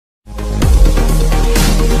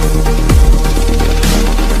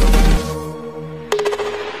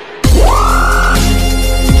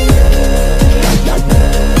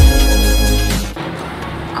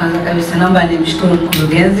nimshukuru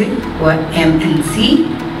mkurugenzi wa MNC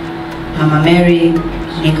Mama Mary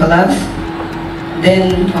Nicholas,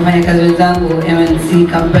 then wafanyakazi wenzangu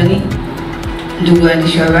MNC Company, ndugu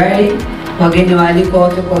waandishi wa habari, wageni waalikwa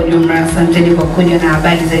wote kwa ujumla, asanteni kwa kuja na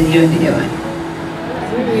habari za jioni jamani.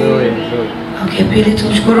 Okay, pili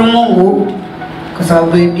tumshukuru Mungu kwa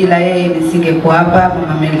sababu bila yeye nisingekuwa hapa,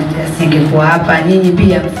 Mama Mary asingekuwa hapa, nyinyi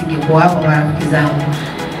pia msingekuwa hapa marafiki zangu.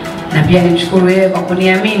 Na pia nimshukuru yeye kwa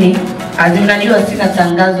kuniamini. Mnajua sina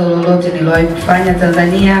tangazo lolote niliwahi kufanya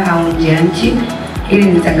Tanzania au nje ya nchi. Hili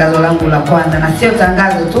ni tangazo langu la kwanza, na sio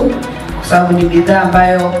tangazo tu kwa sababu ni bidhaa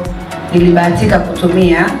ambayo nilibahatika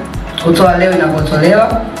kutoa leo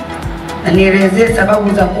inapotolewa. Na nielezee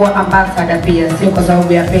sababu za kuwa ambassador pia, sio kwa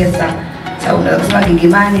sababu ya pesa. Sababu unasema Giggy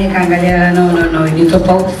kaangalia no, ni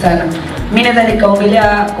tofauti sana. Mimi naweza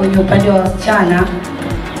nikaongelea kwenye upande wa wasichana.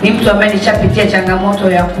 Ni mtu ambaye nishapitia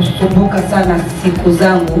changamoto ya kusumbuka sana siku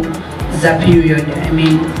zangu za period.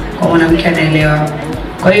 Kwa mwanamke anaelewa.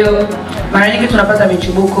 Kwa hiyo mara nyingi tunapata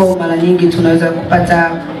michubuko, mara nyingi tunaweza kupata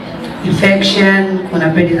infection, kuna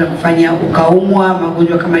pedi za kufanya ukaumwa,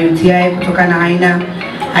 magonjwa kama UTI kutokana haina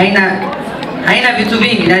vitu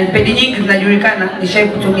vingi, na pedi nyingi zinajulikana. Nishai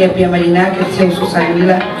kutumia pia majina yake, sio hususan,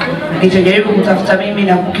 ila nilichojaribu kutafuta mimi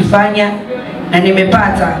na kukifanya na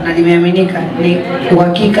nimepata na nimeaminika ni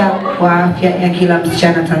uhakika wa afya ya kila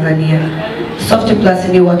msichana Tanzania. Soft Plus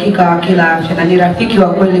ni uhakika wa kila afya na ni rafiki wa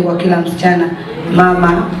kweli kwa kila msichana,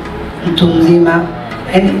 mama, mtu mzima.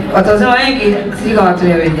 Watazama wengi sisi kama watu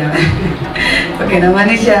wewe jamani. Okay,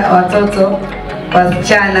 namaanisha watoto,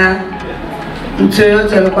 wasichana, mtu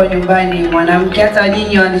yote alikuwa nyumbani, mwanamke, hata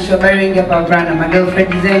nyinyi waandishi wa habari wengi hapa brand, ma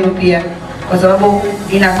girlfriend zenu pia, kwa sababu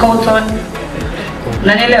ina cotton.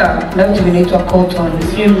 Unanielewa? Ndio vitu vinaitwa cotton.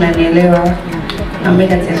 Sio, mnanielewa? Na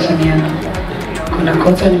mega tension yangu. Kuna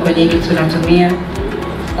cotton kwenye hiki tunatumia.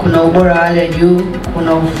 Kuna ubora wa hali ya juu,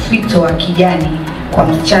 kuna ufito wa kijani kwa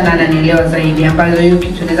msichana ananielewa zaidi, ambayo hiyo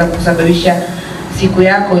kitu inaweza kusababisha siku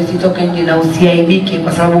yako isitoke nje na usiaibike,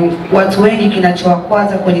 kwa sababu watu wengi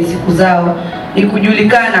kinachowakwaza kwenye siku zao ni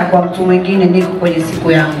kujulikana kwa mtu mwingine niko kwenye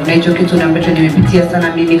siku yangu. Na hicho kitu ambacho nimepitia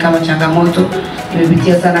sana mimi kama changamoto,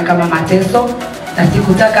 nimepitia sana kama mateso, na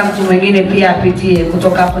sikutaka mtu mwingine pia apitie.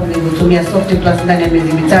 Kutoka hapo nilitumia Soft Plus ndani ya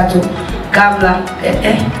miezi mitatu kabla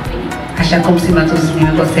ashakumsima tu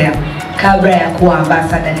nimekosea. Kabla ya kuwa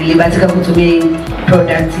ambassador nilibahatika kutumia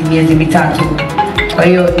product miezi mitatu. Kwa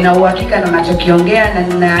hiyo nina uhakika na ninachokiongea, na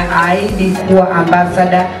ninaahidi kuwa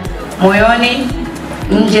ambassador moyoni,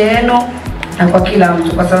 nje yenu na kwa kila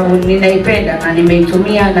mtu, kwa sababu ninaipenda na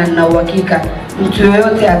nimeitumia, na nina uhakika mtu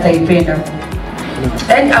yoyote ataipenda.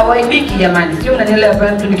 Hawaibiki jamani, sio unanielewa?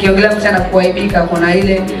 Pale mtu nikiongelea mchana kuaibika, kuna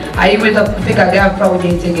ile haiweza kufika ghafla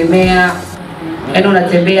hujaitegemea.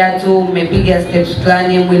 Unatembea tu, umepiga steps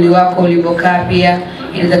fulani, mwili wako ulivyokaa pia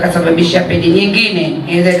inaweza kusababisha pedi nyingine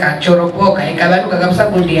inaweza ikachoropoka, ikabaruka kabisa,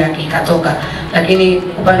 gundi yake ikatoka. Lakini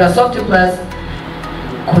upande wa Soft Plus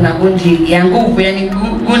kuna gundi ya nguvu, yani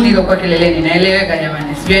gundi ile kwa kileleni, naeleweka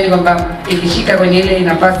jamani. Sio ni kwamba ikishika kwenye ile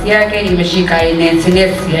nafasi yake imeshika,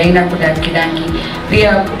 inenesi, haina kudanki.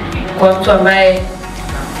 Pia kwa mtu ambaye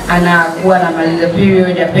anakuwa na maliza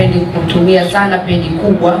period ya pedi kutumia sana pedi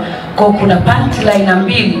kubwa, kwa kuna panty line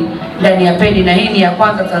mbili ndani ya pedi, na hii ni ya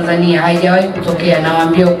kwanza Tanzania, haijawahi kutokea.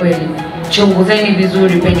 Nawaambia ukweli, chunguzeni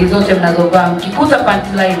vizuri pedi zote mnazovaa, mkikuta panty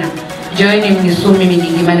line joeni mnisumi mimi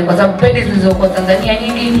Giggy, kwa sababu pedi zilizokuwa Tanzania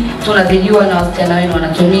nyingi tunazijua na wasichana wenu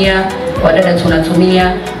wanatumia, wadada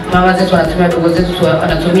tunatumia, mama zetu wanatumia, ndugu zetu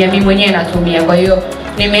wanatumia, mimi mwenyewe natumia. Kwa hiyo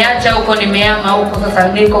nimeacha huko, nimeama huko, sasa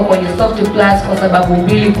niko kwenye Soft Plus kwa sababu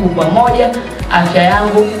mbili kubwa. Moja, afya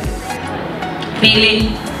yangu.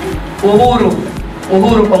 Pili,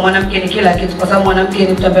 uhuru kwa mwanamke ni kila kitu, kwa sababu mwanamke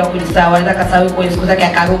ni mtu ambaye kujisahau, anaweza kasahau kwenye siku zake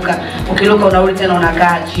akaruka, ukiruka unarudi tena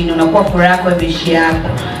unakaa chini, unakuwa furaha yako imeishia hapo.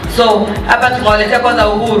 So hapa tumewaletea kwanza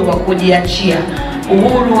uhuru wa kujiachia,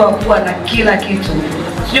 uhuru wa kuwa na kila kitu.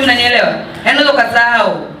 Sijui mnanielewa? Unaweza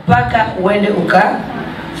ukasahau mpaka uende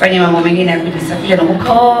ukafanya mambo mengine ya kujisafisha na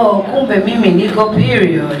kumbe mimi niko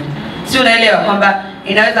period. Si unaelewa kwamba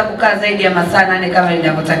inaweza kukaa zaidi ya masaa 8 kama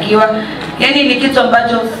inavyotakiwa. Yani ni kitu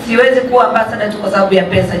ambacho siwezi kuwa ambassador tu kwa sababu ya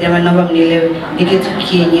pesa jamani, naomba mnielewe. Ni kitu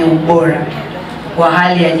kienye ubora wa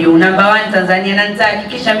hali ya juu, number 1 Tanzania, na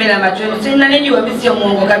nitahakikisha mbele ya macho yenu. Si mnanijua mimi sio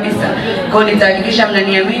muongo kabisa. Kwa hiyo nitahakikisha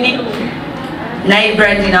mnaniamini na hii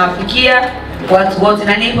brand inawafikia watu wote,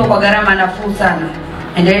 na nipo kwa gharama nafuu sana.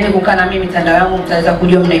 Endeleeni kukaa na mimi, mitandao yangu mtaweza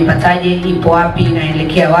kujua mnaipataje, ipo wapi,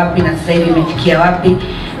 inaelekea wapi, na sasa hivi imefikia wapi.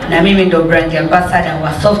 Na mimi ndo brand ambassador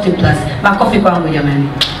wa Soft Plus. Makofi kwangu jamani.